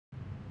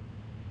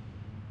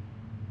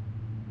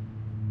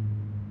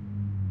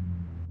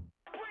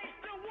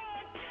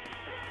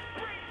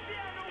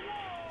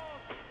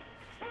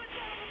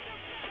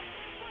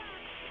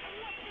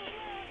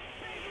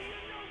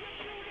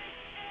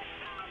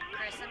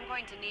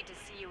going to need to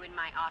see you in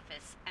my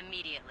office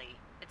immediately.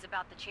 It's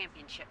about the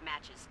championship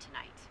matches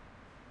tonight.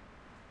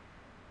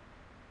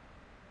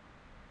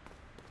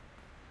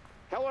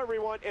 Hello,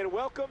 everyone, and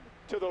welcome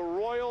to the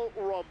Royal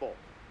Rumble,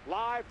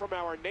 live from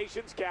our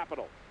nation's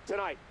capital.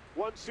 Tonight,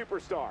 one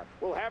superstar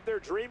will have their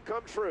dream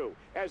come true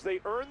as they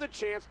earn the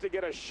chance to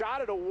get a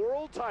shot at a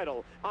world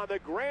title on the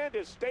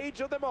grandest stage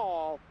of them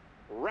all,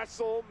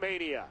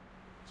 Wrestlemania.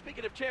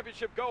 Speaking of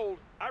championship gold,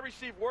 I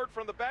received word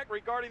from the back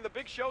regarding the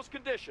Big Show's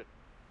condition.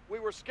 We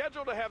were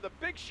scheduled to have the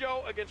Big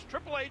Show against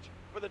Triple H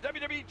for the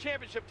WWE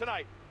Championship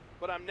tonight,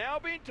 but I'm now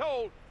being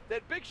told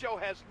that Big Show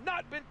has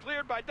not been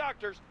cleared by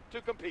doctors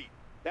to compete.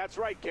 That's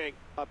right, King.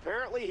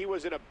 Apparently, he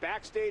was in a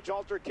backstage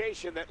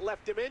altercation that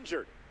left him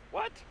injured.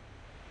 What?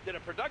 Did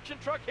a production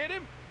truck hit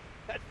him?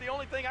 That's the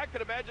only thing I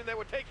could imagine that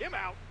would take him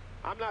out.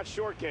 I'm not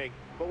sure, King,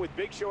 but with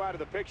Big Show out of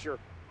the picture,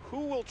 who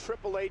will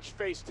Triple H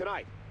face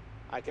tonight?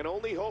 I can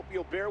only hope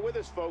you'll bear with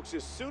us, folks.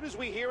 As soon as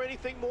we hear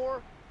anything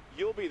more,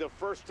 you'll be the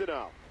first to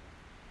know.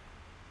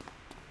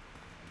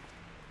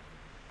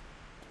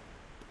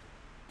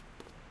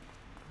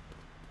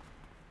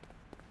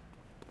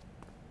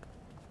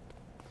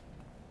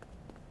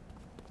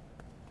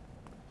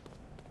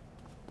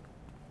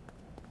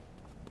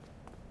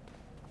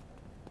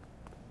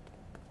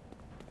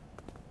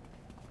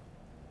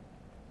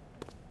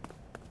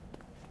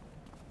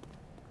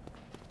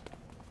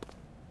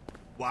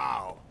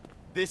 Wow,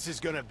 this is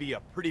gonna be a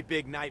pretty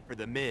big night for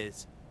The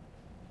Miz.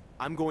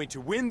 I'm going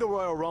to win the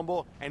Royal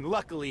Rumble, and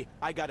luckily,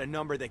 I got a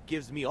number that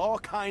gives me all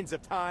kinds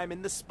of time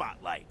in the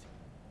spotlight.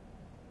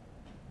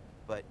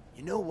 But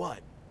you know what?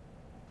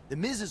 The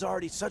Miz is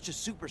already such a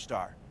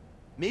superstar.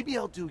 Maybe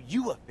I'll do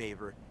you a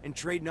favor and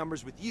trade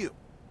numbers with you.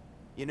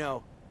 You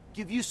know,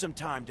 give you some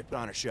time to put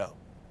on a show.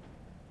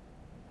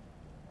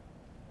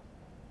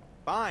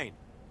 Fine.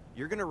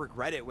 You're gonna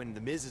regret it when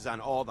The Miz is on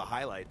all the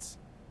highlights.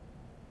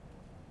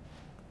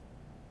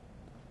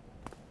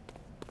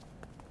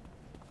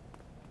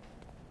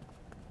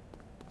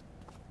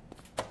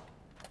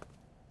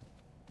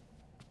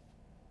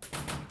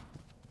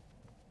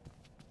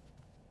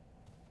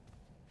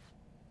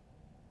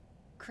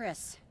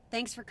 Chris,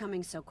 thanks for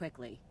coming so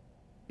quickly.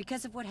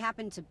 Because of what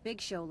happened to Big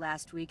Show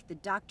last week, the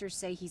doctors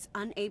say he's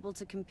unable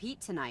to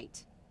compete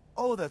tonight.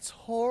 Oh, that's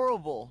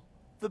horrible.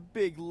 The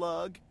big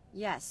lug.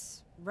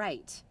 Yes,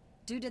 right.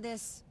 Due to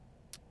this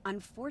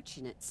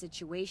unfortunate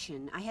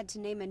situation, I had to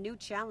name a new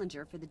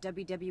challenger for the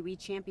WWE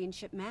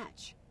Championship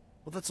match.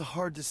 Well, that's a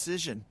hard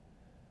decision.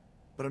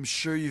 But I'm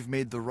sure you've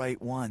made the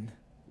right one.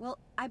 Well,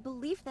 I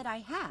believe that I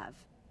have.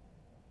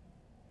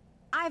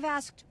 I've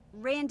asked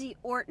Randy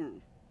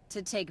Orton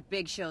to take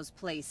Big Show's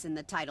place in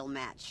the title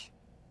match.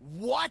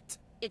 What?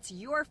 It's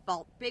your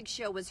fault Big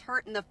Show was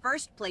hurt in the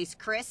first place,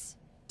 Chris.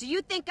 Do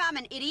you think I'm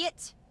an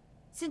idiot?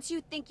 Since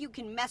you think you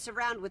can mess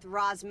around with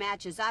Raw's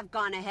matches, I've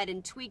gone ahead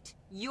and tweaked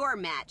your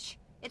match.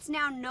 It's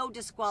now no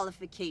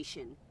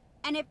disqualification.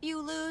 And if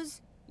you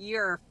lose,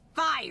 you're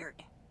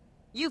fired.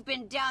 You've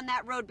been down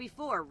that road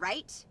before,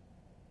 right?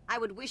 I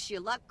would wish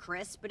you luck,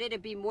 Chris, but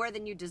it'd be more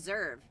than you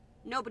deserve.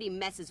 Nobody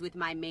messes with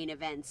my main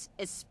events,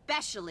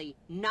 especially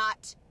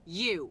not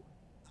you.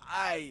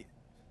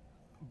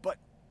 But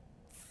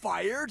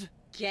fired?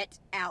 Get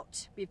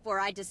out before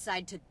I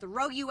decide to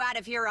throw you out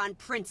of here on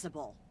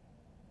principle.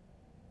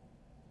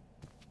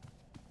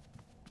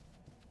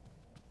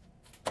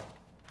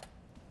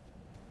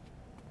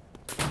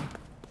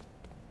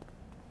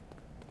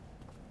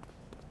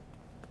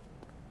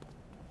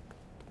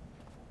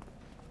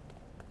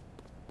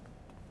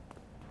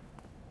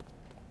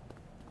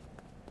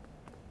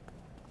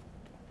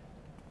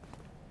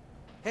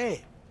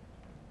 Hey,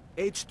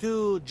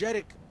 H2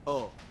 Jericho.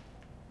 Oh,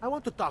 I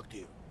want to talk to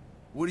you.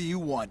 What do you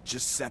want,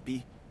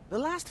 Giuseppe? The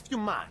last few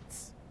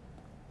months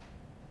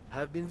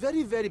have been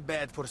very, very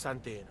bad for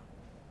Santino.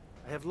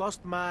 I have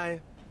lost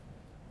my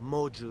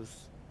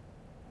mojus.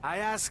 I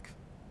ask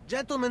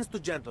gentlemen to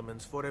gentlemen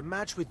for a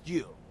match with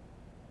you,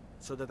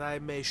 so that I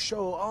may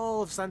show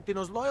all of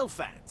Santino's loyal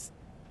fans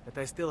that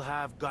I still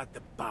have got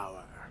the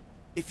power.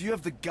 If you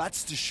have the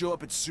guts to show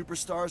up at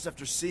Superstars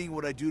after seeing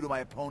what I do to my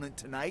opponent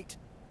tonight,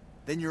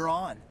 then you're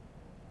on.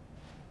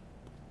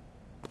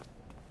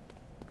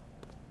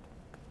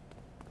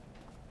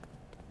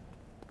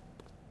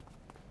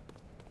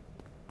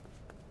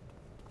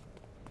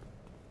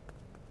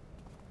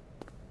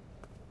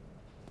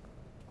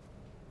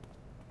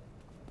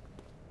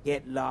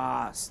 Get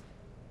lost.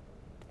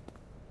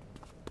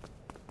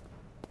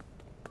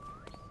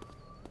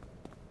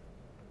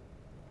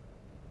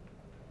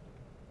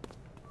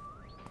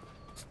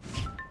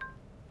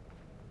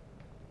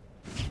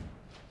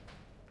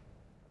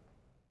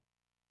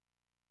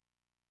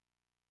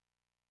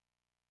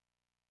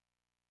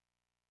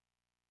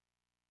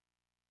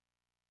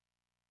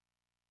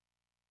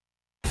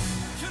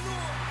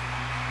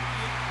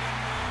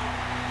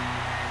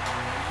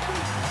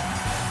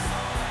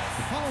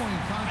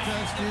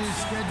 Contest is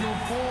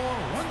scheduled for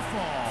one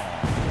fall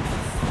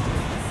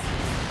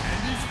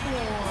and is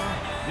for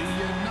the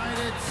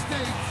United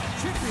States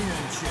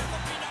Championship.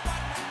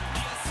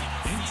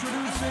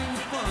 Introducing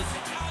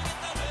first,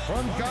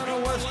 from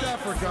Ghana, West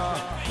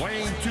Africa,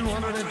 weighing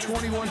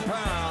 221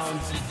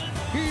 pounds,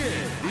 he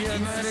is the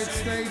United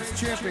States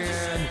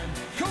Champion,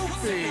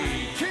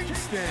 Kofi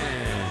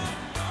Kingston.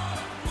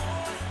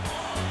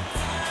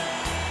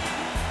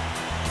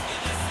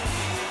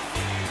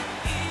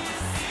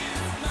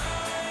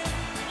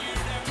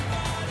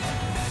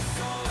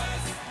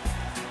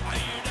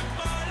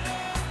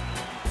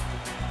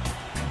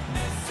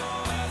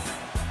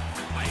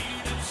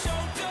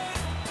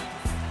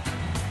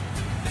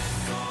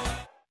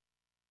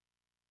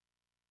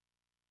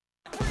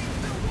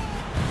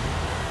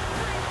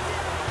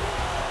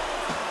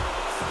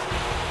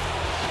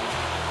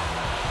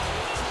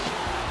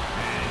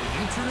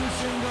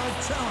 Introducing the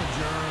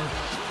challenger,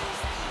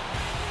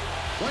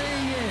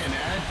 weighing in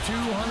at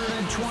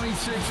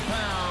 226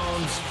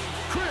 pounds,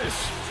 Chris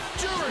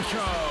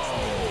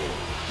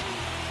Jericho.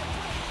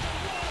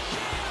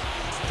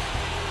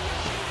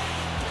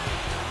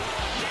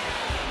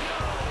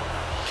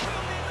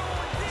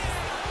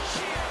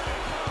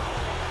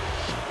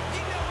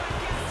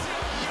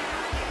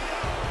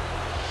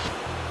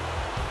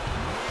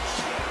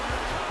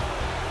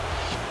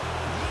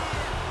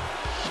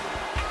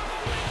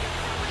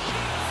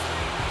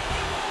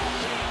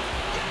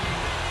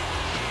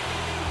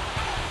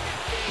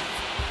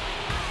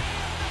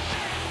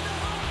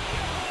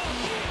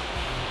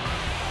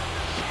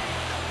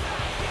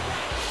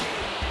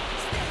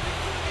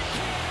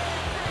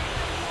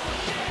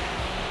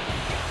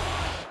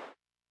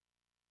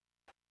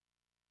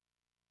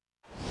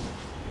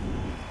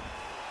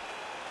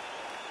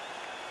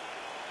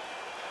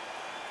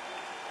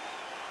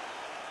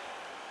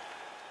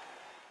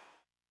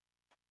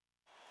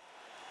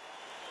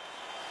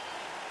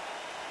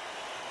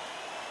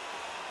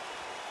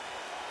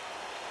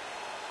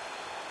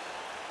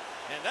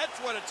 And that's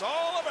what it's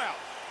all about.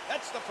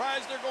 That's the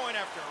prize they're going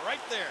after right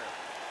there.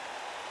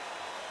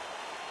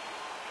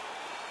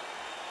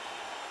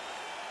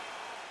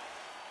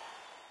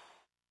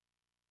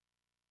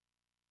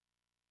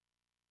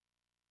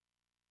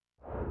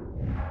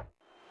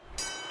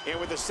 And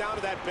with the sound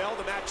of that bell,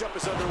 the matchup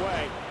is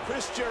underway.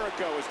 Chris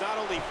Jericho is not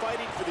only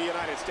fighting for the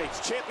United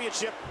States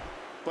Championship,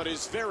 but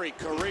his very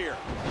career.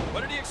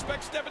 What did he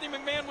expect Stephanie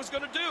McMahon was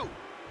going to do?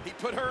 He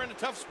put her in a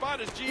tough spot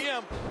as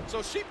GM,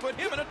 so she put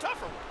him in a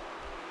tougher one.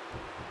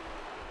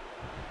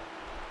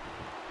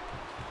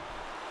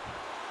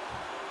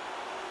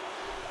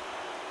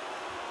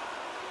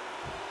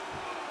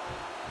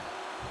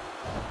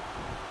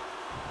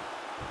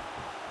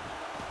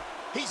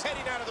 He's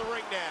heading out of the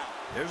ring now.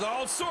 There's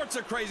all sorts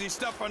of crazy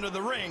stuff under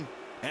the ring,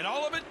 and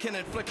all of it can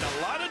inflict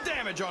a lot of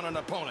damage on an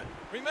opponent.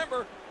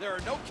 Remember, there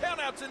are no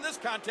countouts in this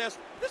contest.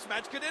 This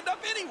match could end up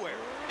anywhere.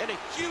 And a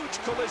huge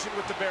collision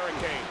with the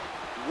barricade.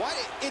 What?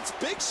 It's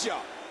Big Show.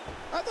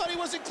 I thought he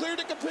wasn't cleared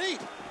to compete.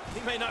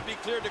 He may not be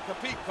cleared to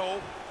compete,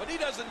 Cole, but he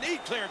doesn't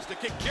need clearance to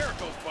kick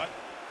Jericho's butt.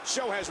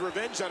 Show has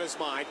revenge on his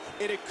mind,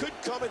 and it could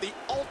come in the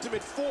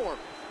ultimate form.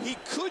 He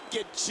could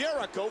get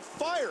Jericho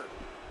fired.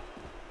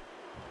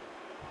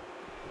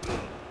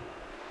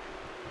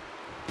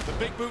 The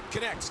big boot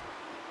connects.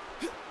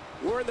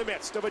 We're in the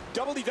midst of a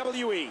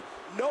WWE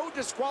no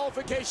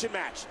disqualification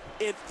match,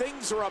 and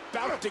things are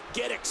about to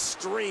get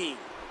extreme.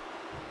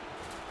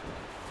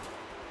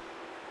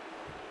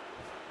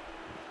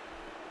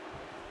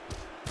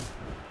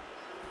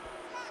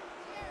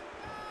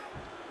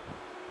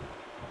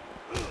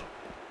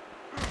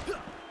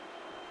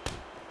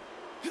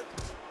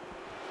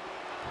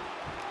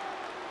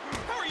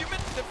 How are you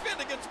meant to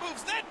defend against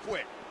moves that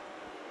quick?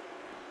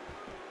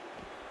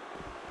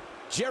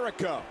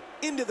 Jericho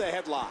into the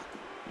headlock.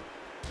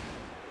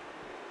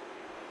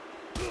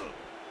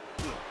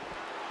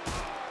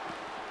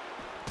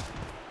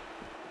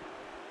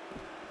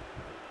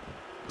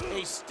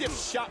 A stiff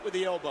shot with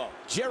the elbow.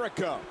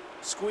 Jericho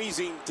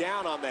squeezing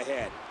down on the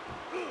head.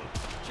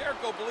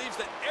 Jericho believes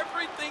that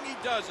everything he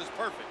does is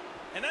perfect,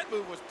 and that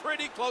move was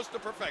pretty close to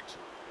perfection.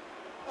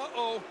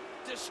 Uh-oh,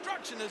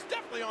 destruction is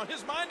definitely on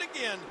his mind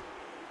again.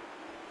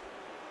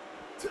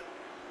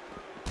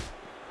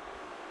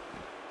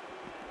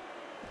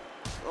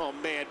 Oh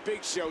man,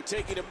 Big Show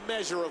taking a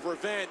measure of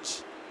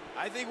revenge.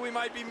 I think we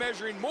might be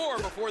measuring more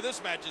before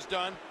this match is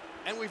done,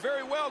 and we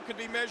very well could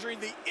be measuring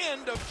the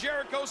end of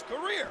Jericho's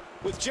career.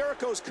 With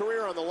Jericho's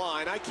career on the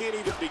line, I can't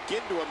even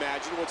begin to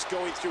imagine what's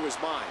going through his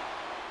mind.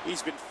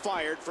 He's been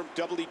fired from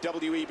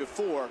WWE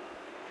before.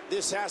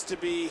 This has to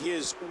be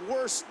his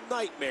worst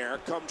nightmare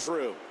come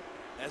true.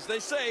 As they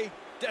say,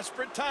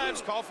 desperate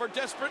times call for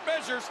desperate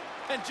measures,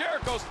 and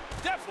Jericho's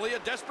definitely a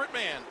desperate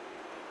man.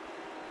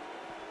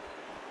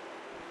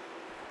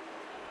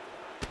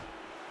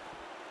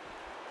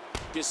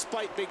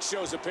 Despite Big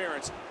Show's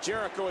appearance,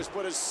 Jericho has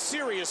put a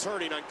serious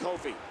hurting on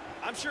Kofi.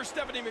 I'm sure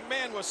Stephanie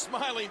McMahon was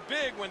smiling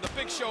big when the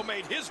Big Show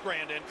made his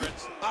grand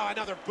entrance. Oh,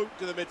 another boot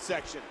to the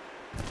midsection.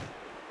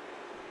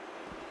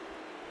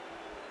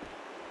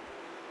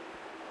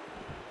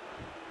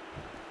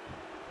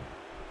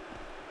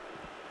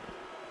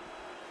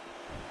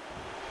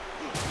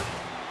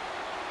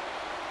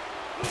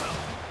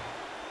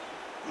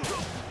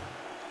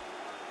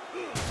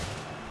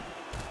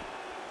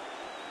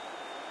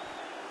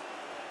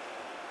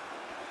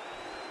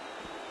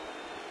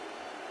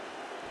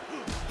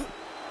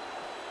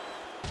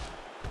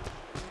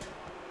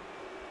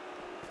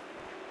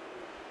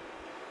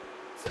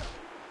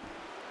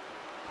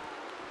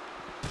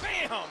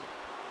 Bam!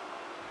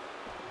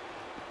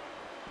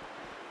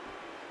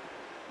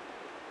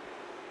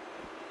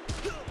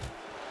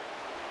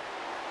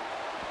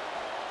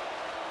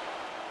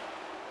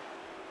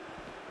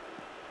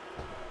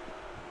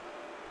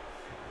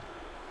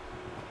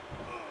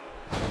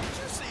 Did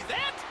you see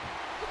that?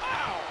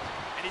 Wow!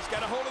 And he's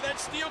got a hold of that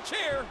steel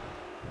chair.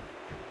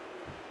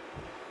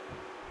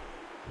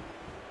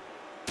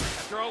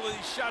 After all of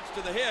these shots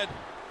to the head,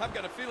 I've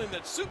got a feeling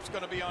that Soup's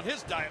going to be on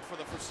his diet for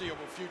the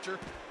foreseeable future.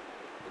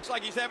 Looks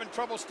like he's having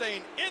trouble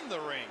staying in the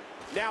ring.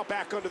 Now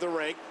back under the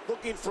ring,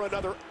 looking for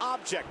another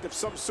object of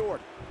some sort.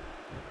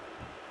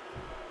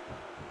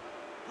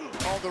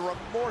 Oh, the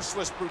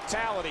remorseless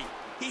brutality.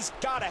 He's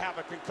got to have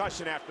a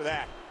concussion after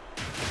that.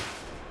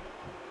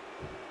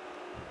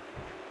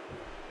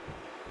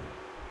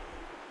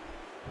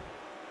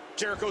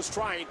 Jericho's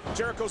trying.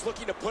 Jericho's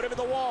looking to put him in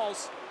the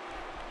walls.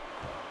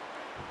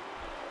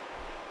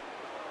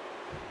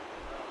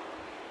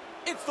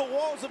 It's the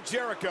walls of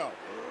Jericho.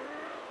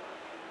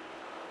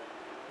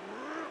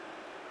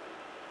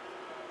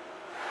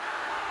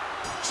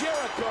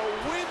 Jericho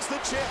wins the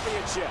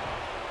championship.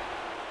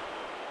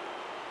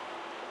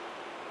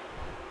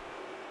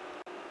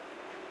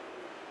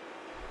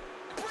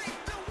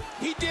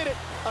 He did it.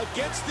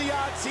 Against the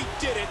odds, he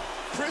did it.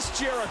 Chris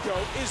Jericho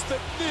is the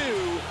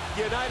new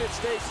United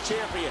States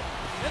champion.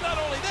 And not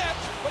only that,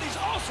 but he's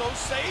also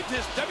saved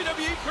his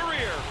WWE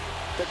career.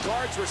 The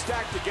cards were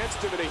stacked against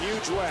him in a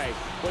huge way,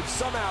 but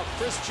somehow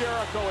Chris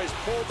Jericho has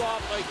pulled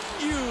off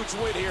a huge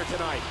win here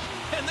tonight.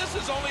 And this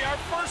is only our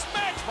first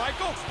match,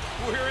 Michael.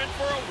 We're in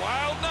for a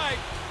wild night.